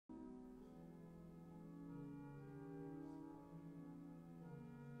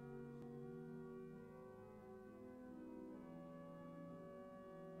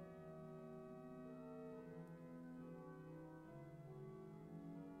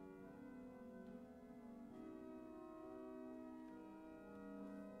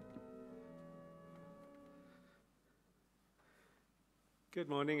Good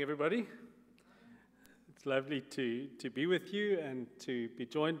morning, everybody. It's lovely to be with you and to be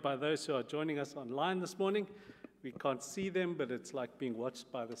joined by those who are joining us online this morning. We can't see them, but it's like being watched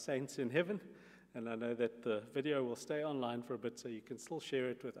by the saints in heaven. And I know that the video will stay online for a bit, so you can still share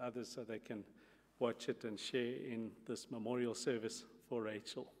it with others so they can watch it and share in this memorial service for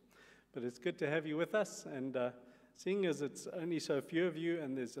Rachel. But it's good to have you with us, and seeing as it's only so few of you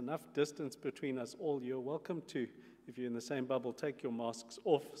and there's enough distance between us all, you're welcome to, if you're in the same bubble, take your masks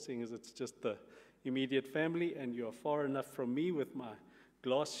off, seeing as it's just the immediate family and you're far enough from me with my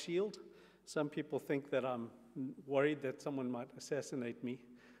glass shield. Some people think that I'm worried that someone might assassinate me.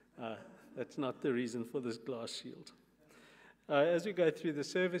 That's not the reason for this glass shield. As we go through the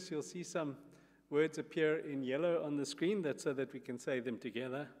service, you'll see some words appear in yellow on the screen. That's so that we can say them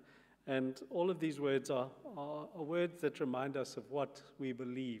together. And all of these words are words that remind us of what we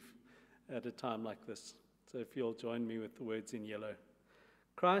believe at a time like this. So if you'll join me with the words in yellow.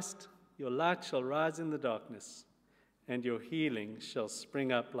 Christ, your light shall rise in the darkness, and your healing shall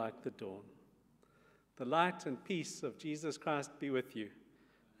spring up like the dawn. The light and peace of Jesus Christ be with you,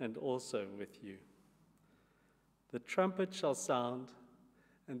 and also with you. The trumpet shall sound,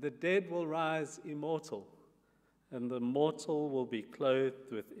 and the dead will rise immortal, and the mortal will be clothed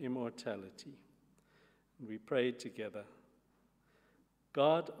with immortality. And we pray together.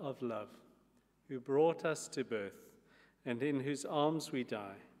 God of love, who brought us to birth, and in whose arms we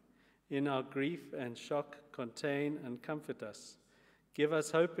die, in our grief and shock contain and comfort us, give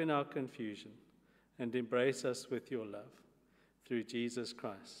us hope in our confusion, and embrace us with your love. Through Jesus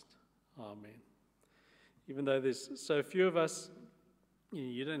Christ. Amen. Even though there's so few of us,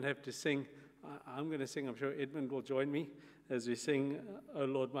 you don't have to sing. I'm going to sing. I'm sure Edmund will join me as we sing, O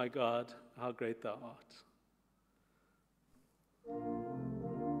Lord my God, how great thou art.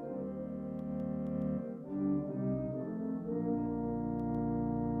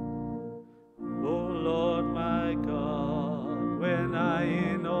 When I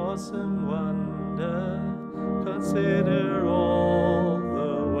in awesome wonder consider all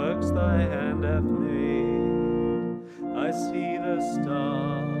the works thy hand hath made, I see the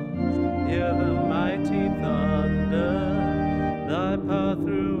stars, hear the mighty thunder, thy power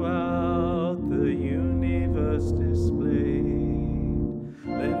throughout the universe displayed.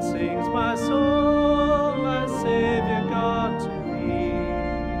 Then sings my soul, my Savior God, to thee,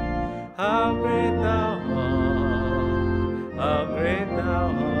 how great thou art, how great thou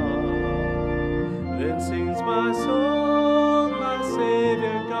art. Then sings my soul, my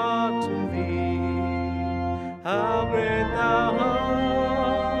Savior God, to thee, how great thou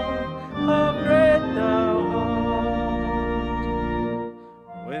art, how great thou art.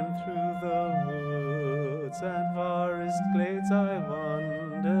 When through the woods and forest glades I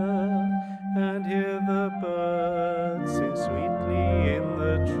wander, and hear the birds sing sweetly in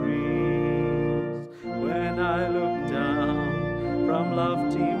the trees, when I look down from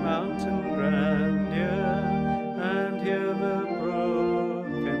lofty mountain grandeur, and hear the brook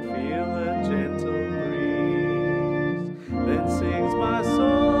and feel the gentle breeze, then sings my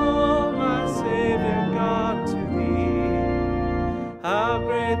soul, my Savior God, to thee, how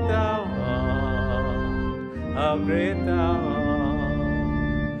great thou art, how great thou art.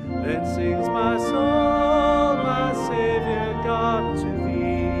 Then sings my soul, my Savior God, to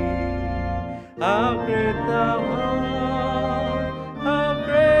thee, how great thou art, how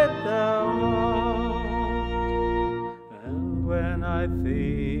great thou art. And when I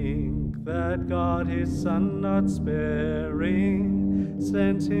think that God his Son not sparing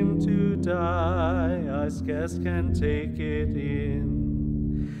sent him to die, I scarce can take it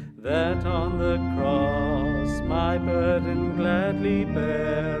in, that on the cross my burden gladly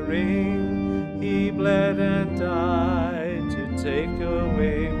bearing, he bled and died to take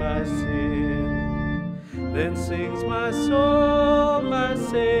away my sin. Then sings my soul, my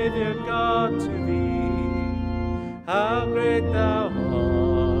Savior God, to thee, how great thou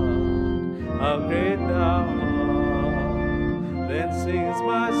art, how great thou art. Then sings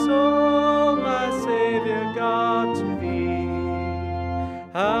my soul, my Savior God, to thee,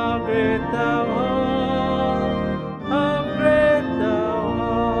 how great thou art, how great thou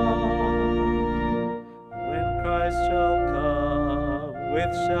art. When Christ shall come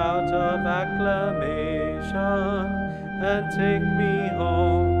with shout of acclamation and take me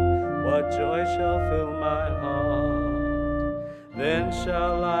home, what joy shall fill my heart. Then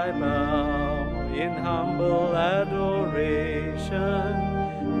shall I bow in humble adoration,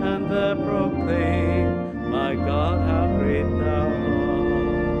 and there proclaim, my God, how great thou art.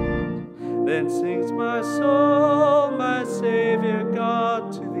 Then sings my soul, my Savior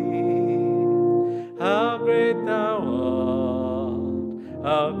God, to thee, how great thou art,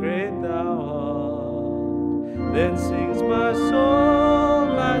 how great thou art. Then sings my soul,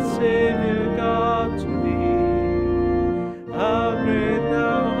 my Saviour God, to thee. How great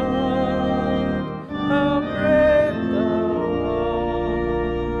thou art, how great thou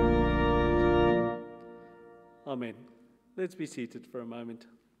art. Amen. Let's be seated for a moment.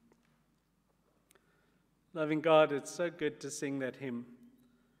 Loving God, it's so good to sing that hymn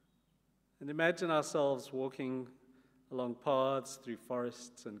and imagine ourselves walking along paths through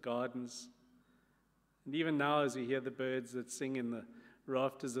forests and gardens. And even now, as we hear the birds that sing in the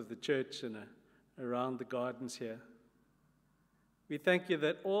rafters of the church and around the gardens here, we thank you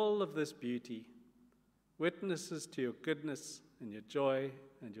that all of this beauty witnesses to your goodness and your joy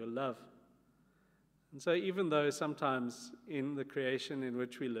and your love. And so even though sometimes in the creation in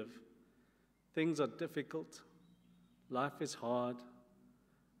which we live, things are difficult, life is hard,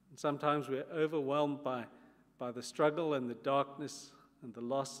 and sometimes we're overwhelmed by the struggle and the darkness and the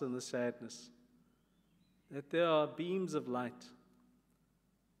loss and the sadness, that there are beams of light,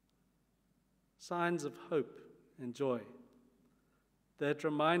 signs of hope and joy that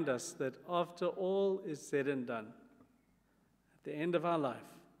remind us that after all is said and done, at the end of our life,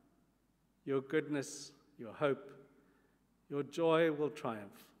 your goodness, your hope, your joy will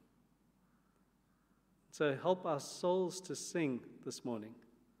triumph. So help our souls to sing this morning,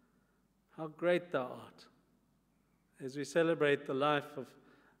 how great thou art, as we celebrate the life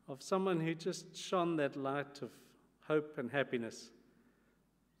of someone who just shone that light of hope and happiness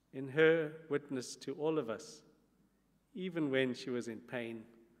in her witness to all of us, even when she was in pain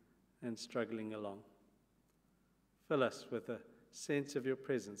and struggling along. Fill us with a sense of your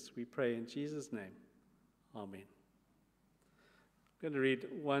presence, we pray in Jesus' name. Amen. I'm going to read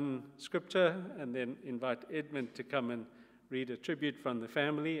one scripture and then invite Edmund to come and read a tribute from the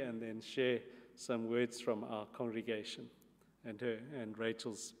family and then share some words from our congregation and her and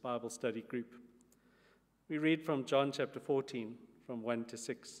Rachel's Bible study group. We read from John chapter 14, from 1 to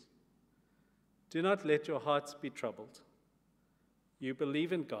 6. Do not let your hearts be troubled. You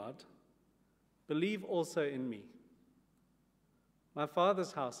believe in God, believe also in me. My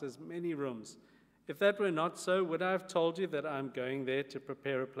Father's house has many rooms. If that were not so, would I have told you that I am going there to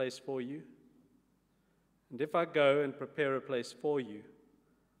prepare a place for you? And if I go and prepare a place for you,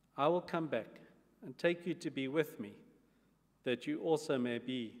 I will come back and take you to be with me, that you also may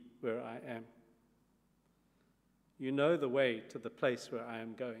be where I am. You know the way to the place where I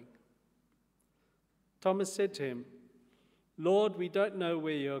am going. Thomas said to him, Lord, we don't know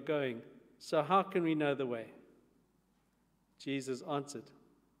where you are going, so how can we know the way? Jesus answered,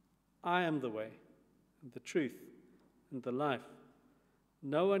 I am the way, and the truth, and the life.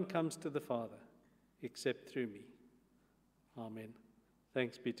 No one comes to the Father except through me. Amen.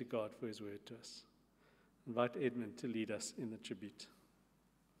 Thanks be to God for his word to us. Invite Edmund to lead us in the tribute.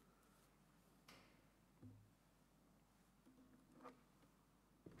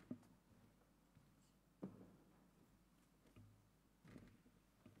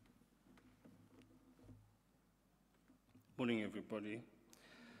 Morning, everybody.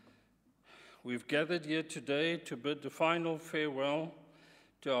 We've gathered here today to bid the final farewell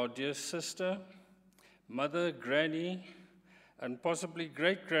to our dear sister, mother, granny, and possibly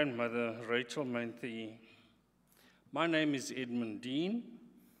great-grandmother, Rachel Manthey. My name is Edmund Dean,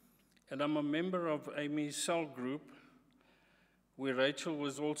 and I'm a member of Amy's cell group, where Rachel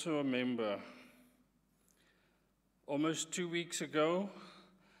was also a member. Almost 2 weeks ago,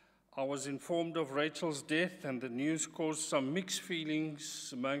 I was informed of Rachel's death, and the news caused some mixed feelings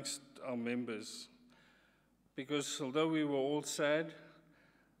amongst our members. Because although we were all sad,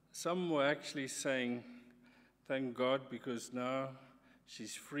 some were actually saying, thank God, because now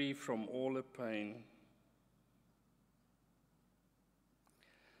she's free from all the pain.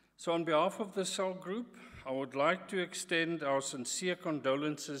 So on behalf of the cell group, I would like to extend our sincere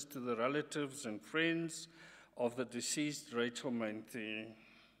condolences to the relatives and friends of the deceased Rachel Manthey.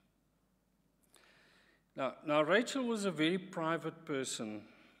 Now, Rachel was a very private person,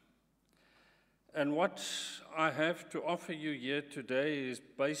 and what I have to offer you here today is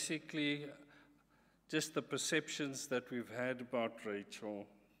basically just the perceptions that we've had about Rachel.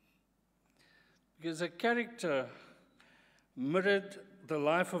 Because her character mirrored the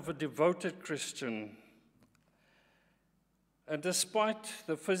life of a devoted Christian, and despite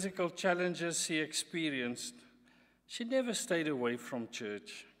the physical challenges she experienced, she never stayed away from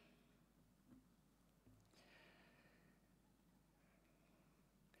church.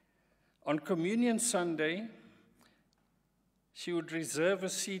 On Communion Sunday, she would reserve a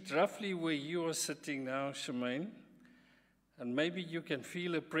seat roughly where you are sitting now, Shemaine, and maybe you can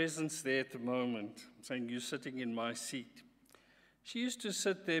feel a presence there at the moment, saying you're sitting in my seat. She used to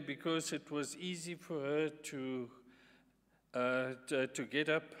sit there because it was easy for her to get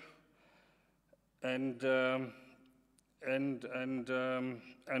up and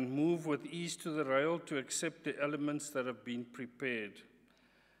move with ease to the rail to accept the elements that have been prepared.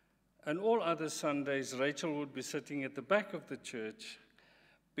 And all other Sundays, Rachel would be sitting at the back of the church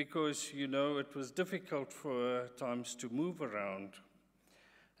because, it was difficult for her at times to move around.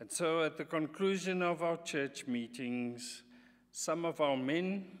 And so at the conclusion of our church meetings, some of our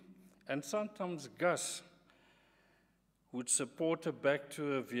men, and sometimes Gus, would support her back to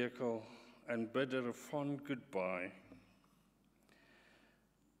her vehicle and bid her a fond goodbye.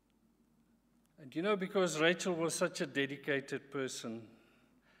 And because Rachel was such a dedicated person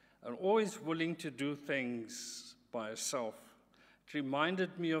and always willing to do things by herself, it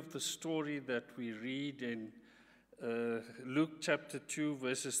reminded me of the story that we read in Luke chapter 2,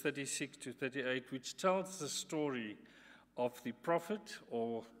 verses 36 to 38, which tells the story of the prophet,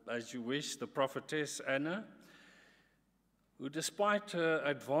 or as you wish, the prophetess Anna, who despite her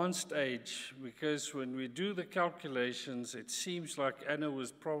advanced age, because when we do the calculations, it seems like Anna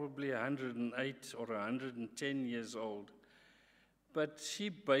was probably 108 or 110 years old, but she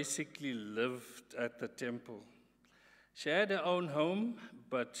basically lived at the temple. She had her own home,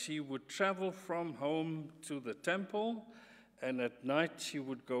 but she would travel from home to the temple, and at night she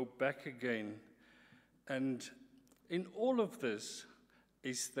would go back again. And in all of this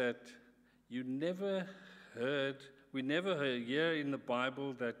is that we never hear in the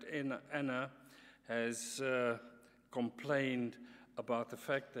Bible that Anna has complained about the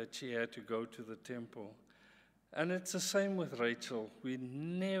fact that she had to go to the temple. And it's the same with Rachel. We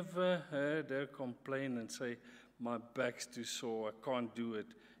never heard her complain and say, my back's too sore, I can't do it.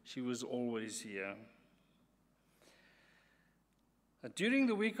 She was always here. During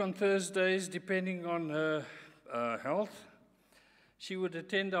the week on Thursdays, depending on her health, she would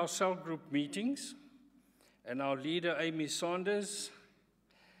attend our cell group meetings, and our leader, Amy Saunders,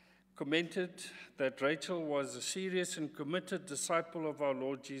 commented that Rachel was a serious and committed disciple of our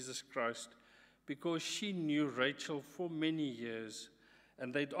Lord Jesus Christ because she knew Rachel for many years,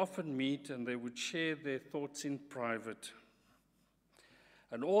 and they'd often meet and they would share their thoughts in private.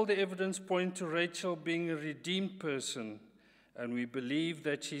 And all the evidence points to Rachel being a redeemed person, and we believe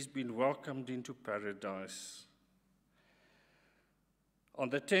that she's been welcomed into paradise. On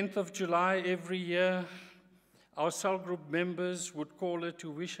the 10th of July every year, our cell group members would call her to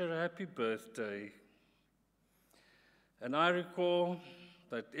wish her a happy birthday. And I recall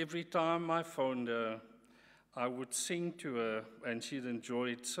that every time I phoned her, I would sing to her, and she'd enjoy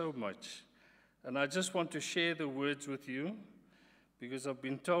it so much. And I just want to share the words with you, because I've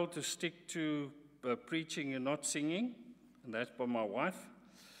been told to stick to preaching and not singing, and that's by my wife.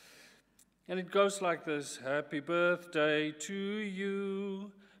 And it goes like this: happy birthday to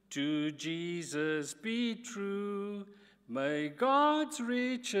you, to Jesus be true. May God's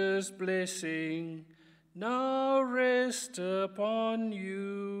richest blessing now rest upon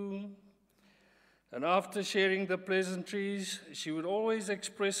you. And after sharing the pleasantries, she would always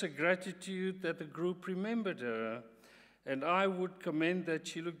express a gratitude that the group remembered her. And I would commend that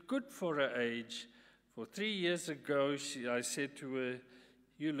she looked good for her age. For 3 years ago, I said to her,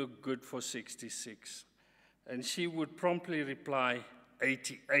 you look good for 66. And she would promptly reply,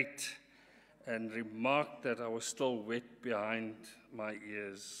 88, and remarked that I was still wet behind my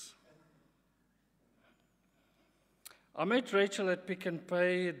ears. I met Rachel at Pick n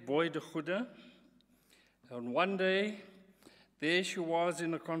Pay at Boy de Goede. And one day, there she was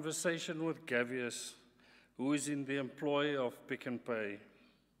in a conversation with Gavius, who is in the employ of Pick n Pay.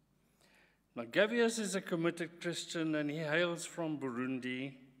 Now, Gavius is a committed Christian, and he hails from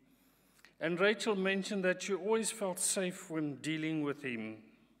Burundi. And Rachel mentioned that she always felt safe when dealing with him.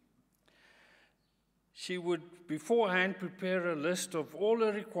 She would beforehand prepare a list of all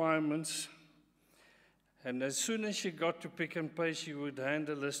her requirements, and as soon as she got to Pick n Pay, she would hand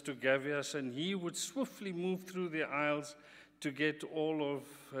a list to Gavius, and he would swiftly move through the aisles to get all of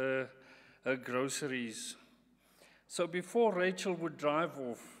her groceries. So before Rachel would drive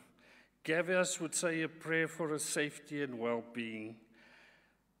off, Gavius would say a prayer for her safety and well-being.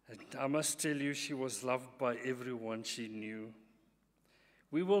 And I must tell you, she was loved by everyone she knew.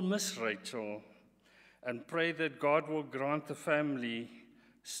 We will miss Rachel and pray that God will grant the family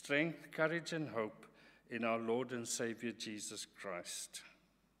strength, courage, and hope in our Lord and Savior Jesus Christ.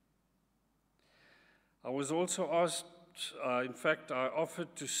 I was also asked, in fact, I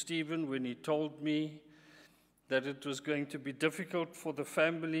offered to Stephen when he told me that it was going to be difficult for the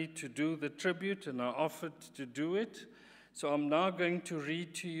family to do the tribute, and I offered to do it. So I'm now going to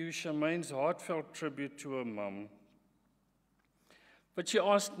read to you Charmaine's heartfelt tribute to her mum. But she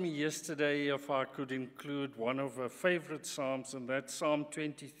asked me yesterday if I could include one of her favorite psalms, and that's Psalm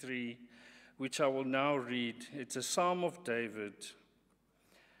 23, which I will now read. It's a psalm of David.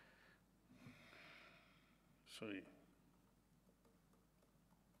 Sorry.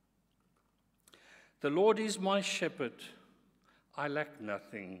 The Lord is my shepherd, I lack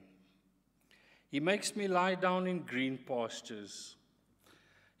nothing. He makes me lie down in green pastures.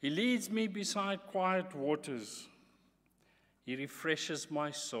 He leads me beside quiet waters. He refreshes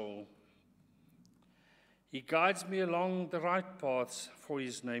my soul. He guides me along the right paths for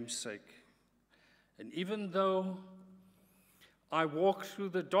his name's sake. And even though I walk through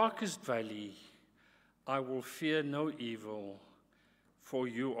the darkest valley, I will fear no evil, for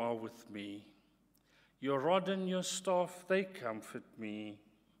you are with me. Your rod and your staff, they comfort me.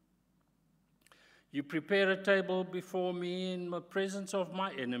 You prepare a table before me in the presence of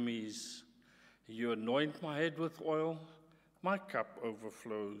my enemies. You anoint my head with oil, my cup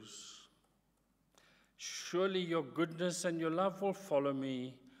overflows. Surely your goodness and your love will follow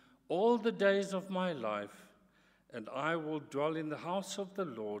me all the days of my life, and I will dwell in the house of the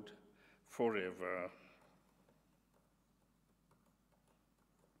Lord forever.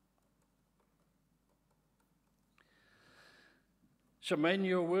 Shemaine,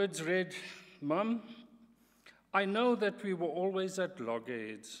 your words read, Mum, I know that we were always at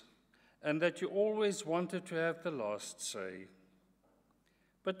loggerheads and that you always wanted to have the last say.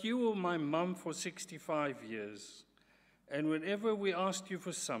 But you were my mum for 65 years, and whenever we asked you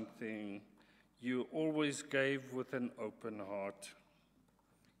for something, you always gave with an open heart.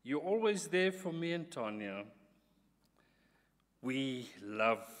 You're always there for me and Tanya. We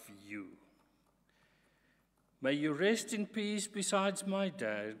love you. May you rest in peace besides my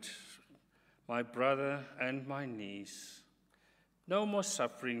dad, my brother, and my niece. No more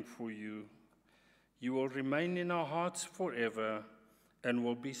suffering for you. You will remain in our hearts forever and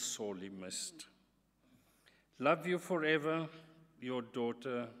will be sorely missed. Love you forever, your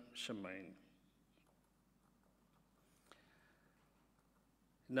daughter, Shemaine.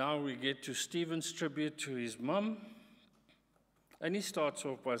 Now we get to Stephen's tribute to his mum, and he starts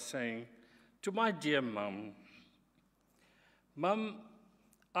off by saying, to my dear mum, Mum,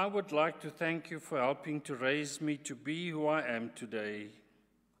 I would like to thank you for helping to raise me to be who I am today.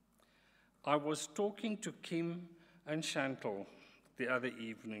 I was talking to Kim and Chantal the other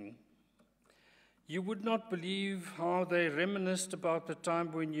evening. You would not believe how they reminisced about the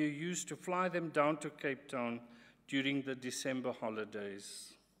time when you used to fly them down to Cape Town during the December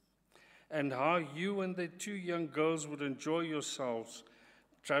holidays, and how you and the two young girls would enjoy yourselves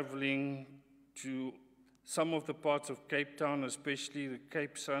traveling to some of the parts of Cape Town, especially the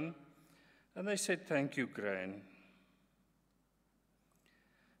Cape Sun, and they said, thank you, Gran.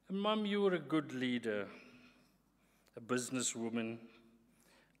 And Mum, you were a good leader, a businesswoman,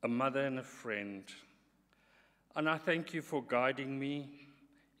 a mother and a friend. And I thank you for guiding me,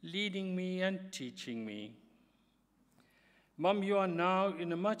 leading me, and teaching me. Mum, you are now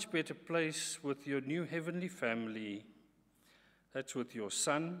in a much better place with your new heavenly family. That's with your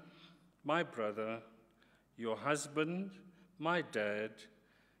son, my brother, your husband, my dad,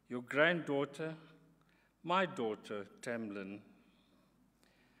 your granddaughter, my daughter, Tamlin.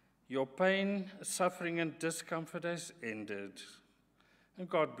 Your pain, suffering, and discomfort has ended, and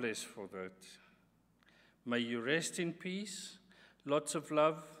God bless for that. May you rest in peace. Lots of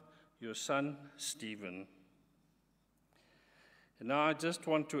love, your son, Stephen. And now I just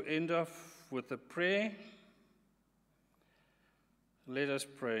want to end off with a prayer. Let us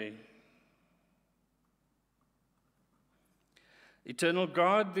pray. Eternal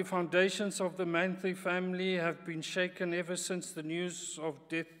God, the foundations of the Manthey family have been shaken ever since the news of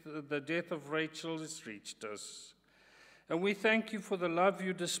the death of Rachel has reached us. And we thank you for the love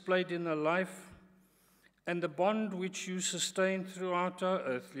you displayed in her life and the bond which you sustained throughout our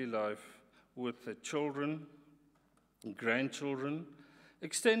earthly life with the children, grandchildren,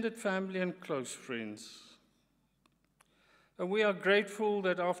 extended family, and close friends. And we are grateful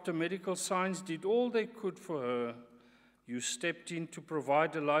that after medical science did all they could for her, you stepped in to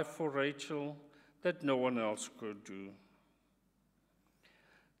provide a life for Rachel that no one else could do.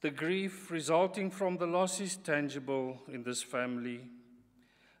 The grief resulting from the loss is tangible in this family,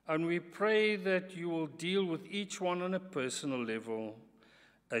 and we pray that you will deal with each one on a personal level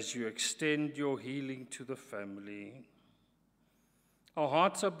as you extend your healing to the family. Our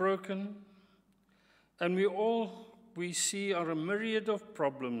hearts are broken, and we see are a myriad of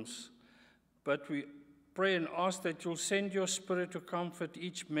problems, but we pray and ask that you'll send your Spirit to comfort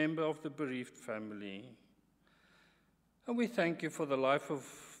each member of the bereaved family. And we thank you for the life of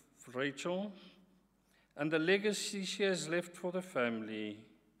Rachel and the legacy she has left for the family.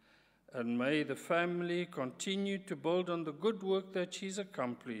 And may the family continue to build on the good work that she's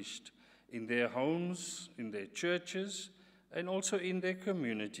accomplished in their homes, in their churches, and also in their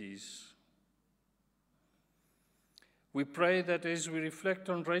communities. We pray that as we reflect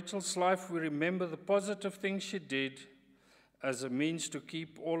on Rachel's life, we remember the positive things she did as a means to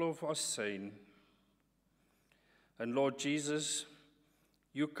keep all of us sane. And Lord Jesus,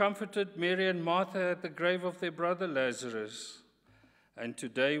 you comforted Mary and Martha at the grave of their brother Lazarus. And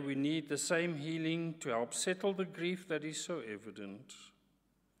today we need the same healing to help settle the grief that is so evident.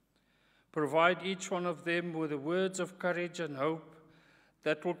 Provide each one of them with the words of courage and hope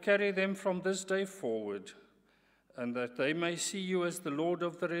that will carry them from this day forward, and that they may see you as the Lord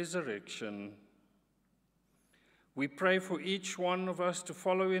of the resurrection. We pray for each one of us to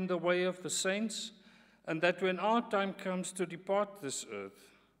follow in the way of the saints, and that when our time comes to depart this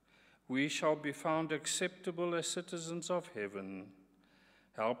earth, we shall be found acceptable as citizens of heaven.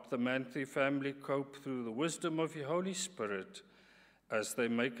 Help the Manthey family cope through the wisdom of your Holy Spirit as they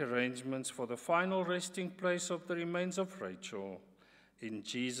make arrangements for the final resting place of the remains of Rachel. In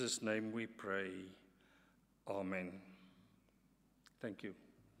Jesus' name we pray. Amen. Thank you.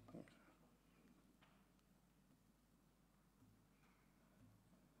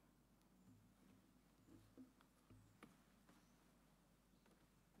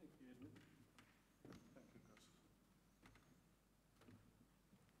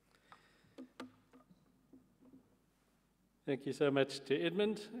 Thank you so much to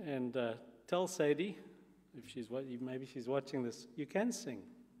Edmund, and tell Sadie, if maybe she's watching this, you can sing,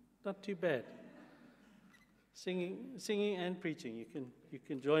 not too bad. Singing and preaching, you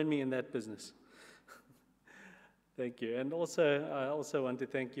can join me in that business. Thank you, and I also want to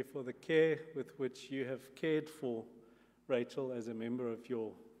thank you for the care with which you have cared for Rachel as a member of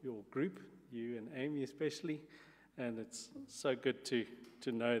your group, you and Amy especially, and it's so good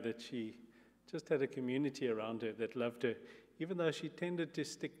to know that she just had a community around her that loved her, even though she tended to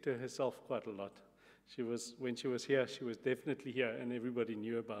stick to herself quite a lot. When she was here, she was definitely here, and everybody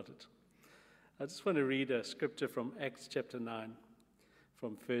knew about it. I just want to read a scripture from Acts chapter 9,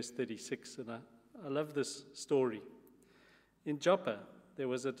 from verse 36, and I love this story. In Joppa, there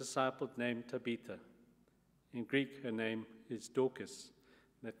was a disciple named Tabitha. In Greek, her name is Dorcas.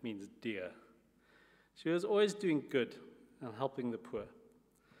 That means dear. She was always doing good and helping the poor.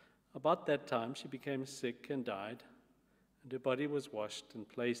 About that time, she became sick and died, and her body was washed and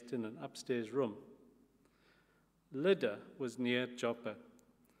placed in an upstairs room. Lydda was near Joppa.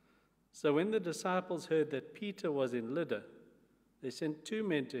 So when the disciples heard that Peter was in Lydda, they sent 2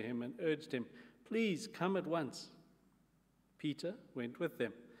 men to him and urged him, "Please come at once." Peter went with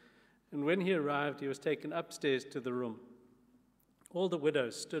them, and when he arrived, he was taken upstairs to the room. All the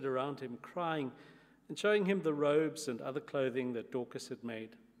widows stood around him, crying and showing him the robes and other clothing that Dorcas had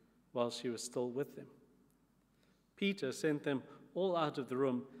made while she was still with them. Peter sent them all out of the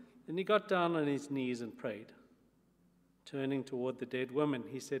room, and he got down on his knees and prayed. Turning toward the dead woman,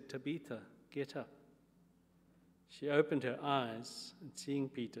 he said, "Tabitha, get up." She opened her eyes, and seeing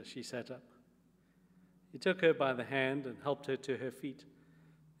Peter, she sat up. He took her by the hand and helped her to her feet.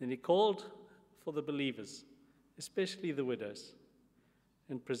 Then he called for the believers, especially the widows,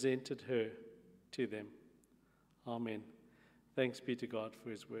 and presented her to them. Amen. Thanks be to God for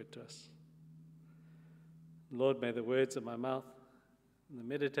his word to us. Lord, may the words of my mouth and the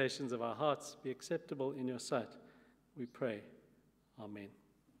meditations of our hearts be acceptable in your sight. We pray. Amen.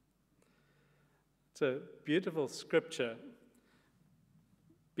 It's a beautiful scripture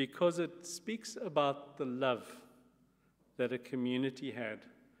because it speaks about the love that a community had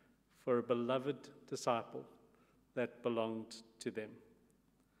for a beloved disciple that belonged to them.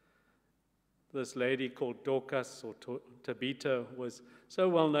 This lady called Dorcas or Tabitha was so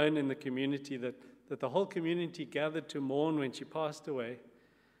well known in the community that the whole community gathered to mourn when she passed away.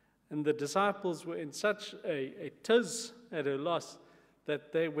 And the disciples were in such a tiz at her loss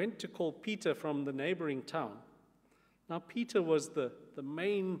that they went to call Peter from the neighboring town. Now, Peter was the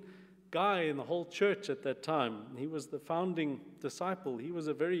main guy in the whole church at that time. He was the founding disciple. He was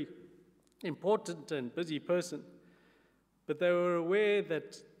a very important and busy person. But they were aware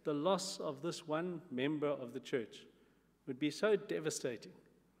that the loss of this one member of the church would be so devastating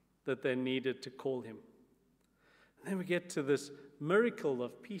that they needed to call him. And then we get to this miracle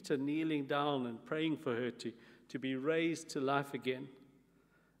of Peter kneeling down and praying for her to be raised to life again.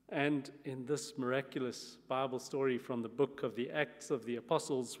 And in this miraculous Bible story from the book of the Acts of the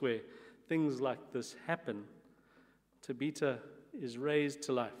Apostles, where things like this happen, Tabitha is raised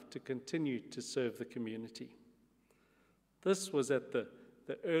to life to continue to serve the community. This was at the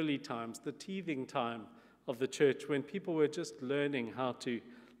early times, the teething time of the church when people were just learning how to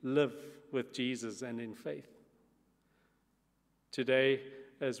live with Jesus and in faith. Today,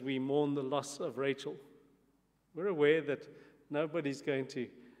 as we mourn the loss of Rachel, we're aware that nobody's going to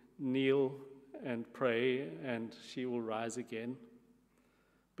kneel and pray and she will rise again.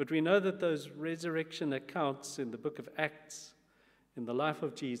 But we know that those resurrection accounts in the book of Acts, in the life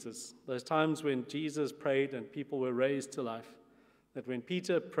of Jesus, those times when Jesus prayed and people were raised to life, that when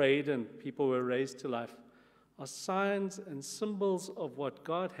Peter prayed and people were raised to life, are signs and symbols of what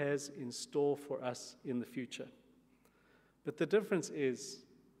God has in store for us in the future. But the difference is,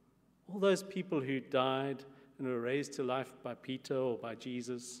 all those people who died and were raised to life by Peter or by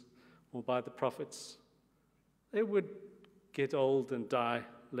Jesus or by the prophets, they would get old and die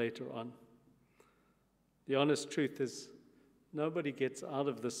later on. The honest truth is, nobody gets out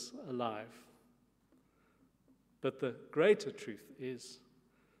of this alive. But the greater truth is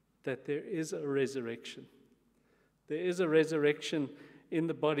that there is a resurrection. There is a resurrection in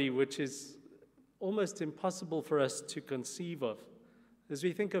the body which is almost impossible for us to conceive of. As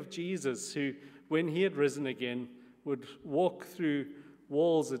we think of Jesus, who, when he had risen again, would walk through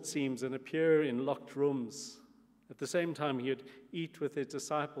walls, it seems, and appear in locked rooms. At the same time, he would eat with his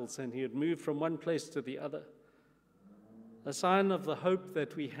disciples and he would move from one place to the other. A sign of the hope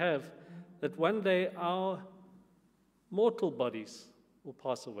that we have that one day our mortal bodies will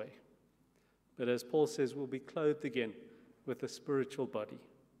pass away. But as Paul says, we'll be clothed again with a spiritual body.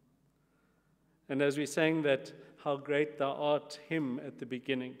 And as we sang that "How Great Thou Art" hymn at the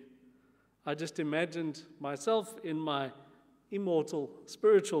beginning, I just imagined myself in my immortal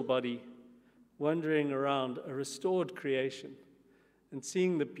spiritual body wandering around a restored creation and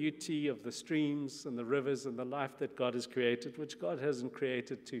seeing the beauty of the streams and the rivers and the life that God has created, which God hasn't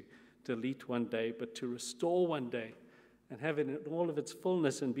created to delete one day, but to restore one day and have it in all of its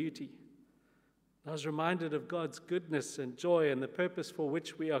fullness and beauty. I was reminded of God's goodness and joy and the purpose for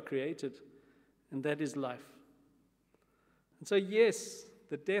which we are created, and that is life. And so, yes,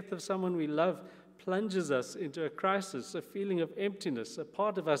 the death of someone we love plunges us into a crisis, a feeling of emptiness. A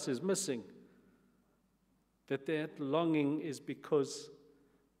part of us is missing. But that longing is because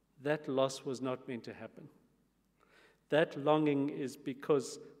that loss was not meant to happen. That longing is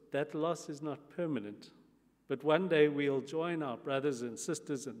because that loss is not permanent. But one day we'll join our brothers and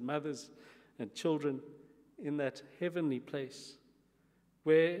sisters and mothers and children in that heavenly place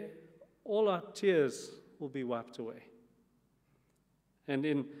where all our tears will be wiped away. And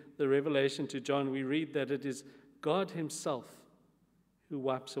in the Revelation to John, we read that it is God himself who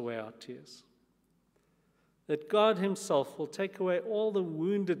wipes away our tears. That God himself will take away all the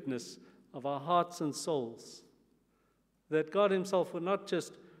woundedness of our hearts and souls. That God himself will not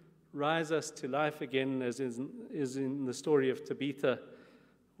just rise us to life again, as is in the story of Tabitha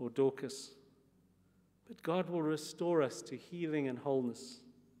or Dorcas, but God will restore us to healing and wholeness.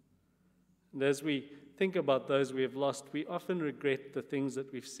 And as we think about those we have lost, we often regret the things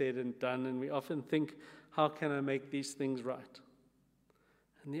that we've said and done, and we often think, how can I make these things right?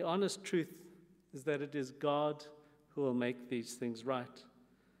 And the honest truth is that it is God who will make these things right.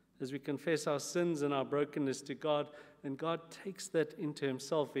 As we confess our sins and our brokenness to God, and God takes that into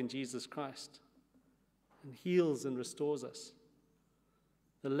himself in Jesus Christ and heals and restores us.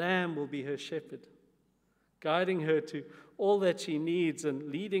 The Lamb will be her shepherd, guiding her to all that she needs and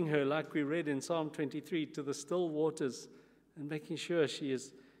leading her, like we read in Psalm 23, to the still waters and making sure she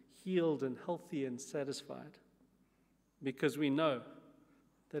is healed and healthy and satisfied. Because we know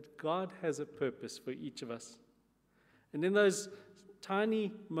that God has a purpose for each of us. And in those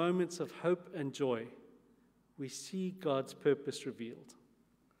tiny moments of hope and joy, we see God's purpose revealed.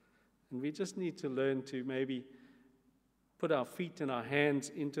 And we just need to learn to maybe put our feet and our hands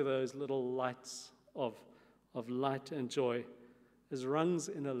into those little lights of light and joy as rungs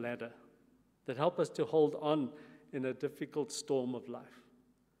in a ladder that help us to hold on in a difficult storm of life.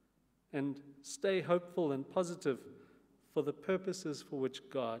 And stay hopeful and positive for the purposes for which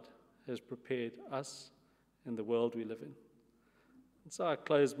God has prepared us and the world we live in. And so I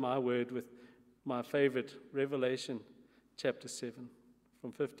close my word with my favorite, Revelation chapter 7,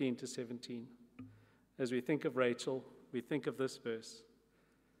 from 15 to 17. As we think of Rachel, we think of this verse.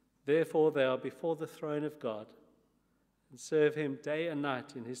 Therefore they are before the throne of God and serve him day and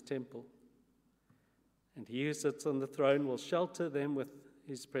night in his temple. And he who sits on the throne will shelter them with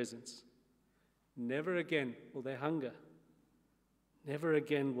his presence. Never again will they hunger. Never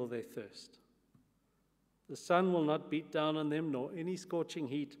again will they thirst. The sun will not beat down on them, nor any scorching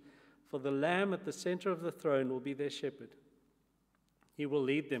heat, for the Lamb at the center of the throne will be their shepherd. He will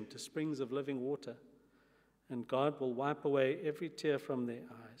lead them to springs of living water, and God will wipe away every tear from their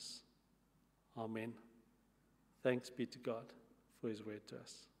eyes. Amen. Thanks be to God for his word to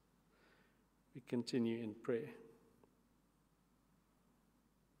us. We continue in prayer.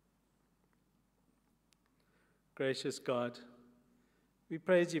 Gracious God, we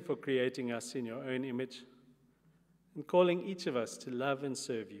praise you for creating us in your own image and calling each of us to love and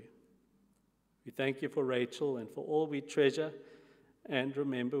serve you. We thank you for Rachel and for all we treasure and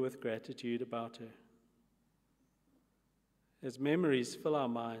remember with gratitude about her. As memories fill our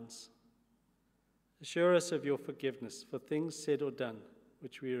minds, assure us of your forgiveness for things said or done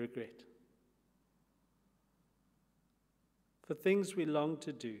which we regret, for things we long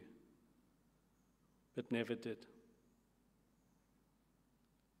to do but never did,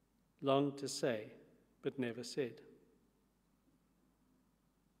 long to say but never said.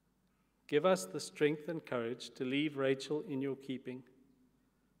 Give us the strength and courage to leave Rachel in your keeping,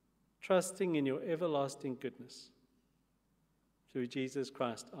 trusting in your everlasting goodness. Through Jesus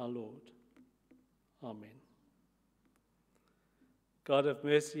Christ our Lord. Amen. God of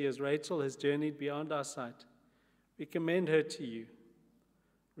mercy, as Rachel has journeyed beyond our sight, we commend her to you.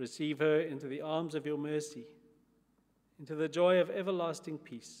 Receive her into the arms of your mercy, into the joy of everlasting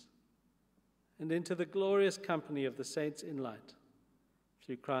peace, and into the glorious company of the saints in light.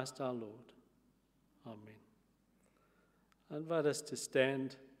 Through Christ our Lord. Amen. I invite us to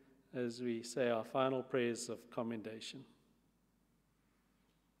stand as we say our final prayers of commendation.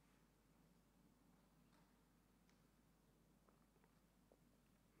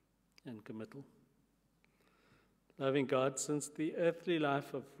 And committal. Loving God, since the earthly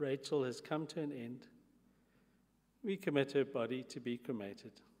life of Rachel has come to an end, we commit her body to be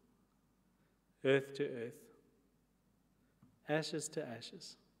cremated, earth to earth, ashes to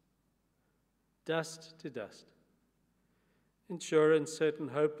ashes, dust to dust, in sure and certain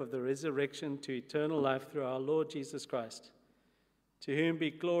hope of the resurrection to eternal life through our Lord Jesus Christ, to whom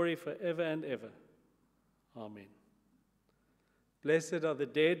be glory forever and ever. Amen. Blessed are the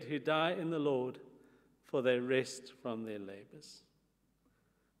dead who die in the Lord, for they rest from their labors.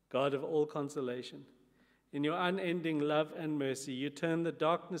 God of all consolation, in your unending love and mercy, you turn the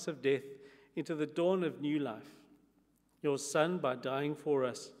darkness of death into the dawn of new life. Your Son, by dying for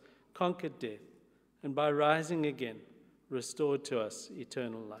us, conquered death, and by rising again, restored to us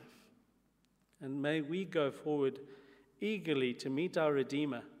eternal life. And may we go forward eagerly to meet our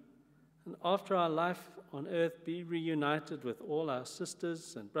Redeemer, and after our life on earth be reunited with all our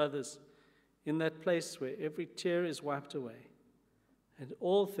sisters and brothers in that place where every tear is wiped away and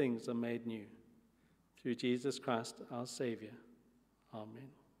all things are made new. Through Jesus Christ our Savior. Amen.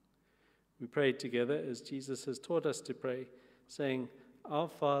 We pray together as Jesus has taught us to pray, saying, Our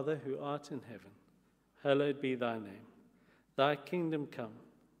Father who art in heaven, hallowed be thy name. Thy kingdom come,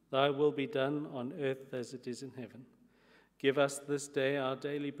 thy will be done on earth as it is in heaven. Give us this day our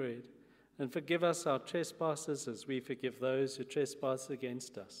daily bread, and forgive us our trespasses as we forgive those who trespass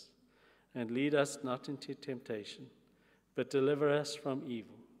against us. And lead us not into temptation, but deliver us from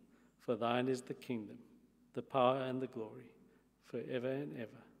evil. For thine is the kingdom, the power and the glory, forever and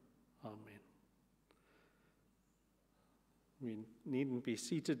ever. Amen. We needn't be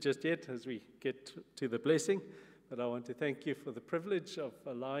seated just yet as we get to the blessing, but I want to thank you for the privilege of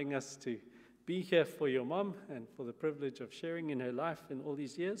allowing us to be here for your mom and for the privilege of sharing in her life in all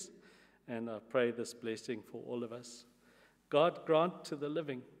these years. And I pray this blessing for all of us. God grant to the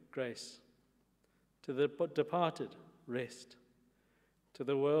living grace, to the departed rest, to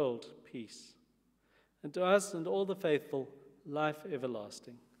the world peace, and to us and all the faithful life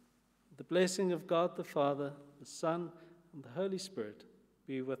everlasting. The blessing of God the Father, the Son, and the Holy Spirit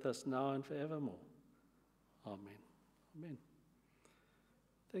be with us now and forevermore. Amen. Amen.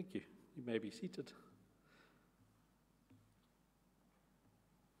 Thank you. You may be seated.